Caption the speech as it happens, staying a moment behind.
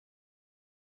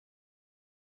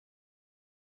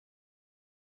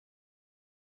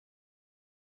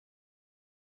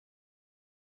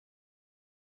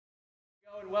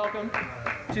And welcome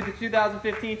to the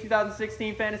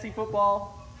 2015-2016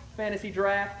 fantasy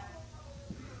draft.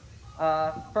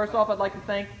 First off, I'd like to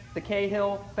thank the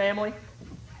Cahill family,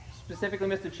 specifically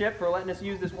Mr. Chip, for letting us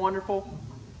use this wonderful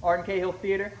Arden Cahill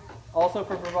Theater. Also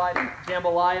for providing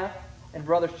jambalaya and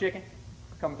Brothers Chicken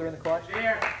coming through in the clutch.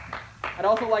 I'd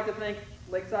also like to thank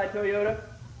Lakeside Toyota,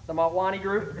 the Malwani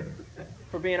Group,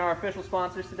 for being our official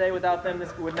sponsors today. Without them,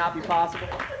 this would not be possible.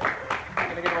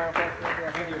 Can I get a round of applause?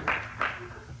 Yeah, thank you.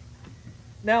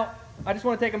 Now, I just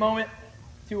want to take a moment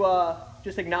to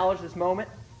just acknowledge this moment.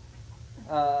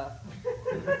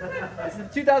 This is the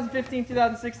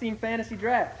 2015-2016 fantasy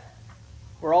draft.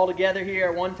 We're all together here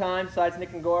at one time, besides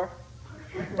Nick and Gore.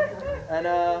 And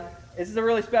this is a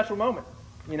really special moment,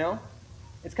 you know?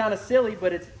 It's kind of silly,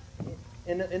 but it's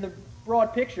in the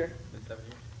broad picture.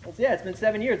 It's been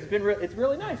 7 years. It's been 7 years. It's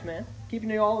really nice, man.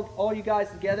 Keeping all you guys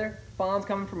together. Fonz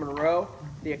coming from Monroe,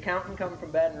 the accountant coming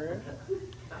from Baton Rouge.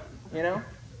 You know?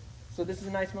 So this is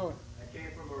a nice moment. I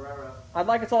came from Herrera. I'd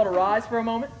like us all to rise for a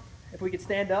moment, if we could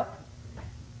stand up.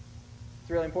 It's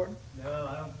really important. No,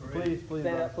 I don't pray. Please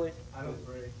stand up, please. I don't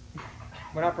pray.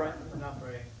 We're not praying. I'm not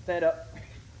praying. Stand up.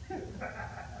 I'd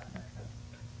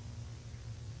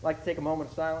like to take a moment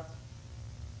of silence.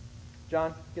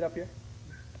 John, get up here.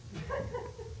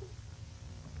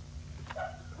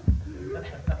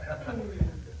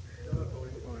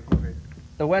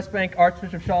 The Westbank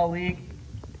Archbishop Shaw League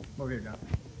Over here, John.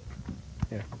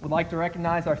 would like to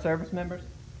recognize our service members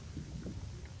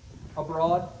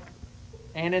abroad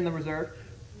and in the reserve.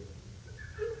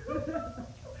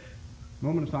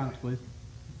 Moment of silence, please.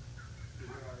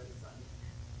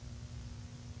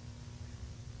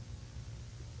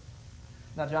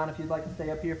 Now, John, if you'd like to stay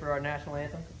up here for our national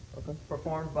anthem,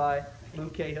 performed by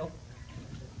Luke Cahill.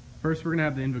 First, we're going to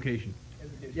have the invocation.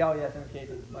 Oh, yes,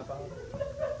 invocation. My father.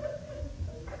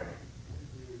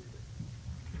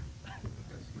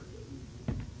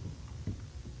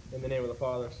 In the name of the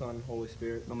Father, Son, Holy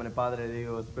Spirit. Nombre Padre,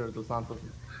 Dios, Espíritu Santo.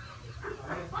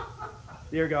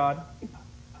 Dear God,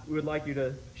 we would like you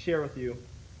to share with you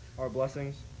our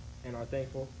blessings and our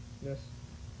thankfulness.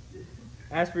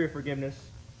 Ask for your forgiveness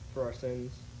for our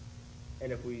sins,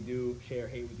 and if we do share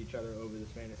hate with each other over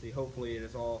this fantasy, hopefully it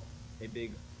is all a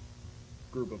big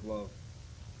group of love.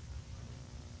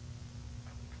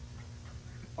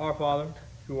 Our Father,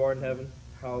 who art in heaven,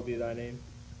 hallowed be thy name.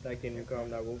 Thy kingdom come,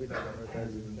 thy will be done on earth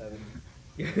as it is in heaven.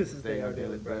 Give us this day our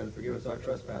daily bread, and forgive us our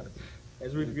trespasses,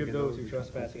 as we forgive those who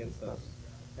trespass against us.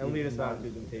 And lead us not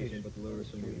into temptation, but deliver us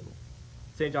from evil.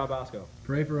 St. John Bosco,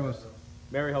 Pray for us.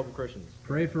 Mary, Help of Christians.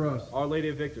 Pray for us. Our Lady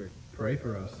of Victory. Pray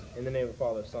for us. In the name of the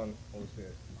Father, Son, Holy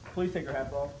Spirit. Please take your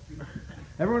hats off.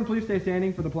 Everyone, please stay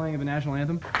standing for the playing of the national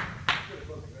anthem.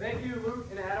 Thank you, Luke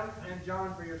and Adam and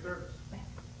John, for your service.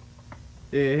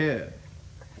 Yeah.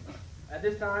 At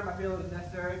this time, I feel it is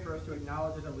necessary for us to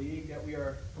acknowledge as a league that we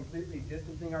are completely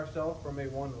distancing ourselves from a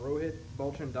one Rohit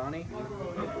Bulchandani.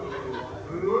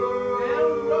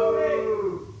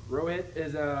 Rohit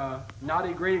is not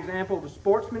a great example of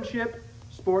sportsmanship,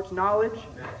 sports knowledge,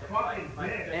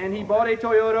 and he bought a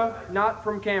Toyota not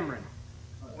from Cameron.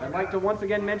 I'd like to once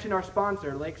again mention our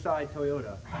sponsor, Lakeside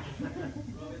Toyota.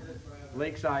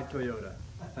 Lakeside Toyota.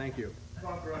 Thank you.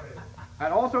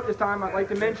 And also at this time, I'd like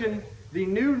to mention the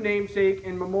new namesake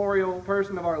and memorial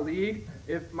person of our league.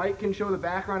 If Mike can show the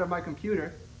background of my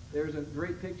computer, there's a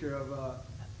great picture of,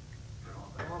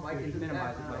 Mike, just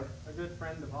minimize it, Mike. A good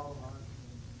friend of all of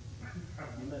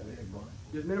ours.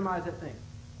 Just minimize that thing.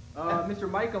 Mr.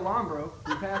 Mike Alambro,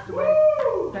 who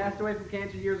passed away from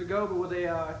cancer years ago, but was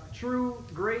a true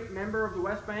great member of the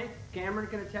Westbank. Cameron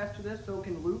can attest to this, so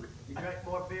can Luke. You drank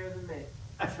more beer than me.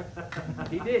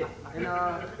 He did. And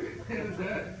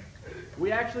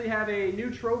we actually have a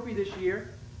new trophy this year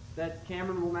that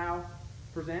Cameron will now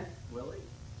present. Willie?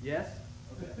 Yes.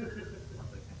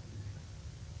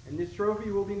 And this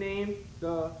trophy will be named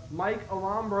the Mike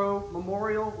Alambro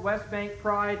Memorial Westbank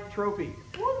Pride Trophy.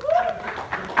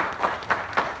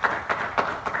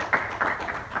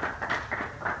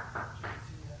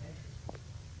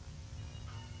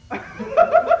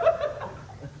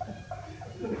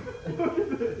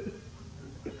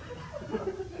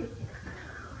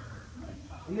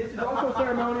 And this is also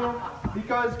ceremonial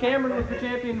because Cameron was the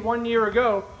champion 1 year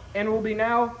ago and will be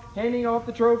now handing off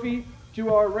the trophy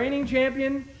to our reigning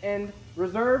champion and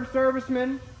reserve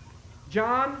serviceman,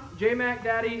 John J. Mac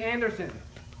Daddy Anderson,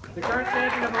 the current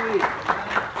champion of the league.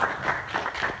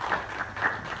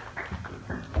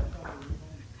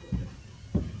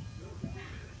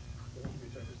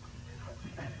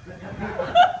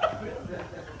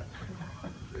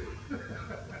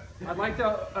 I'd like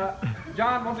to,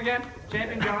 John, once again,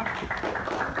 champion John.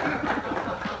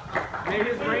 May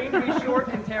his reign be short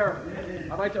and terrible.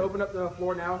 I'd like to open up the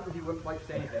floor now if you wouldn't like to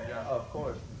say anything, John. Of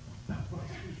course.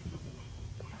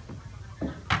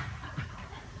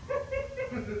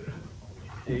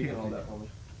 Yeah, you can hold that for me.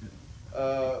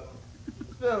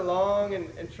 It's been a long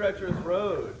and treacherous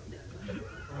road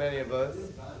for many of us.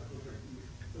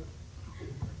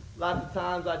 Lots of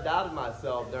times I doubted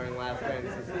myself during last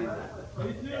fantasy season.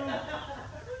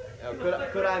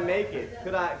 Could I make it?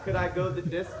 Could I go the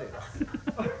distance?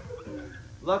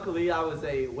 Luckily, I was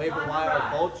a waiver wire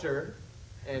vulture,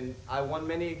 and I won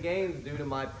many games due to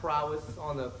my prowess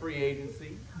on the free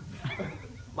agency.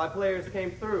 My players came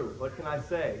through. What can I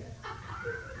say?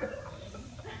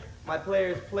 My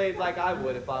players played like I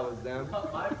would if I was them.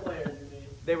 My players, you mean?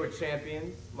 They were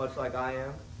champions, much like I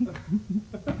am.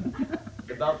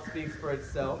 The belt speaks for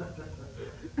itself.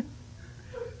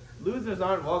 Losers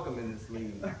aren't welcome in this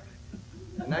league.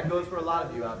 And that goes for a lot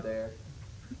of you out there.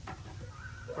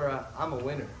 I'm a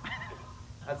winner.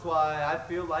 That's why I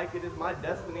feel like it is my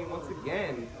destiny once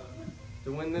again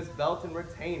to win this belt and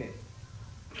retain it.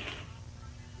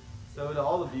 So to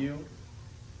all of you,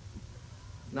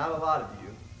 not a lot of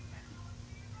you,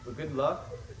 but good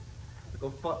luck. Go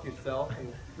fuck yourself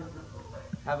and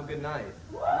have a good night.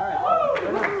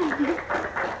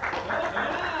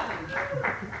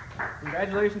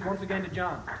 Congratulations once again to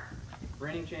John,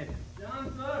 reigning champion.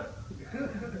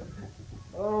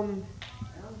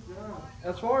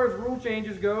 As far as rule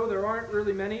changes go, there aren't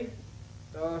really many.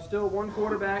 Still 1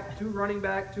 quarterback, 2 running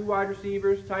back, 2 wide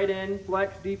receivers, tight end,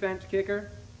 flex, defense, kicker,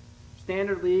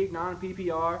 standard league,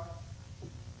 non-PPR.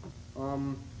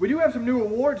 We do have some new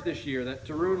awards this year that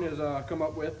Tarun has come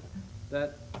up with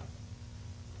that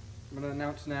I'm going to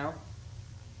announce now.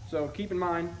 So keep in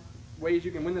mind ways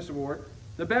you can win this award.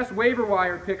 The best waiver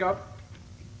wire pickup,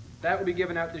 that will be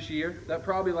given out this year. That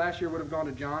probably last year would have gone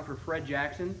to John for Fred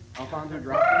Jackson. Alfonso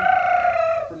dropped him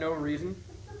for no reason.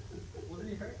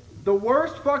 The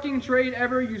worst fucking trade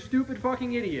ever, you stupid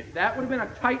fucking idiot. That would have been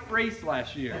a tight race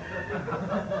last year.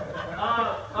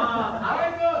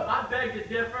 I beg to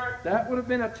differ. That would have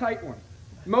been a tight one.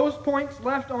 Most points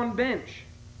left on bench.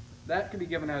 That could be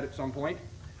given out at some point.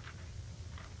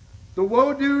 The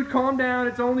Whoa Dude Calm Down,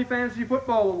 It's Only Fantasy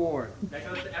Football Award. That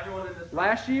goes to everyone in this room.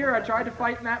 Last year I tried to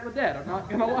fight Matt Ledette, I'm not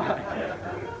gonna lie.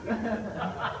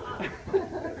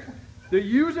 The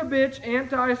Use a Bitch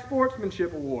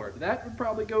Anti-Sportsmanship Award. That would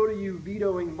probably go to you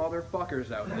vetoing motherfuckers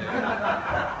out there.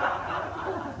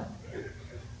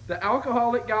 The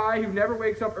alcoholic guy who never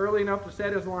wakes up early enough to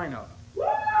set his lineup.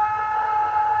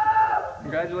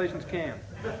 Congratulations, Cam.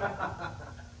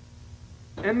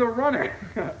 And the runner,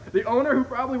 the owner who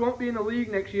probably won't be in the league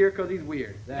next year because he's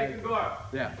weird.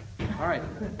 Yeah. All right.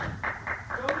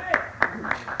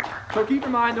 So keep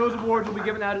in mind those awards will be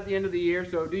given out at the end of the year.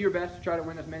 So do your best to try to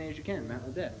win as many as you can. Matt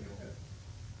Ledette.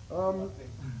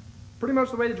 Pretty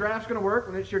much the way the draft's going to work.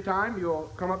 When it's your time,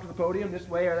 you'll come up to the podium this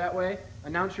way or that way,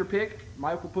 announce your pick.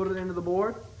 Mike will put it into the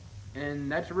board,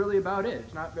 and that's really about it.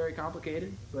 It's not very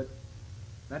complicated, but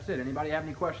that's it. Anybody have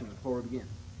any questions before we begin?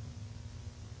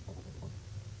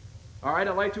 All right,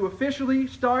 I'd like to officially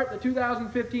start the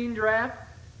 2015 draft.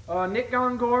 Nick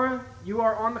Gongora, you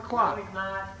are on the clock. No, he's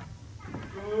not.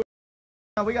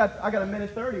 I got a minute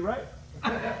 30, right?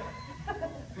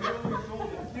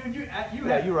 Dude, you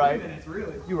Yeah, you're right. minutes,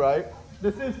 really. You're right.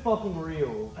 This is fucking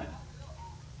real.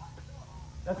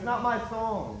 That's not my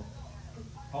song.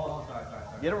 Hold on, sorry.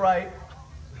 Get it right.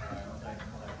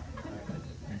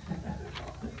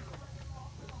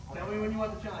 Tell me when you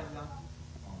want the chime, John.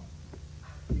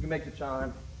 You can make the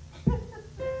chime. You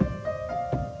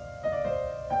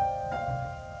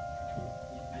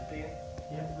see it?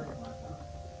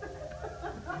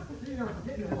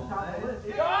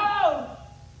 Go!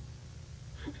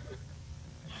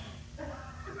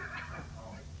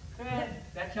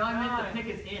 That chime meant the pick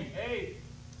is in. 8,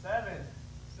 7,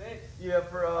 6, Yeah,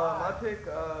 for my pick,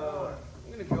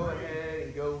 I'm gonna go ahead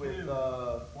and go with 1.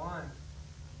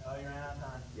 Oh, you ran out of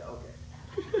time. yeah, okay.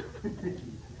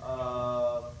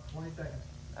 20 seconds.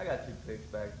 I got 2 picks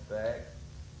back to back,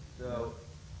 so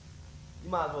you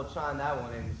might as well chime that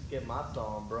one in and skip my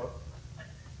song, bro.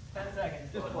 10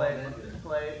 seconds. Just play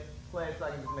it so I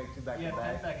can just make 2 back You to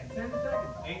have 10 back. seconds. 10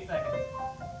 seconds. 8 seconds.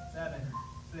 7,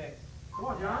 6. Come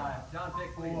on, John. 5. John,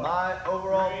 pick, please. My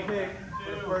overall 3, pick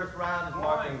for the 2, first round is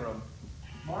Mark 1. Ingram.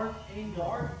 Mark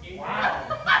Ingram. Give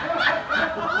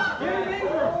it in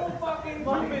for a whole fucking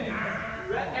 2 minutes.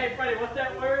 Hey, Freddie, what's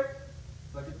that word?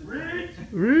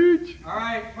 Reach! All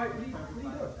right, Mike, what are you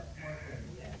doing?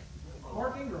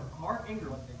 Mark Ingram. Mark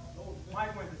Ingram.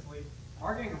 Mike went to sleep.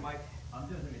 Mark Ingram, Mike. I'm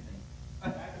doing anything.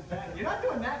 You're not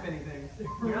doing that many things.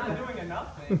 You're not doing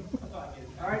enough things.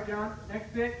 All right, John.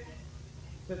 next pick?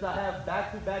 Since I have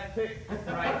back-to-back picks.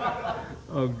 Right.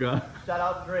 Oh God. Shout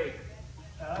out Drake.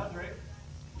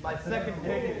 My second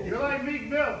pick is... You're like Meek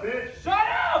Mill, bitch. Shut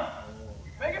up!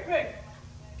 Make a pick.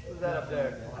 Who's that up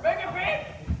there? Make a pick.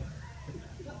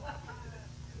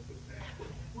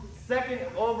 Second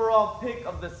overall pick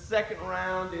of the second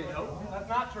round is... That's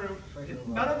not true.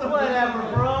 Whatever,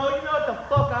 bro. You know what the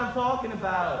fuck I'm talking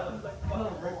about.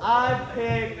 I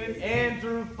picked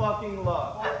Andrew fucking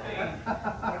Luck.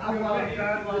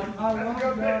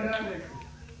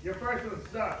 Your first one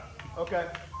sucked. Okay.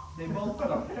 They both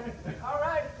suck. All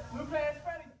right. Blue pants.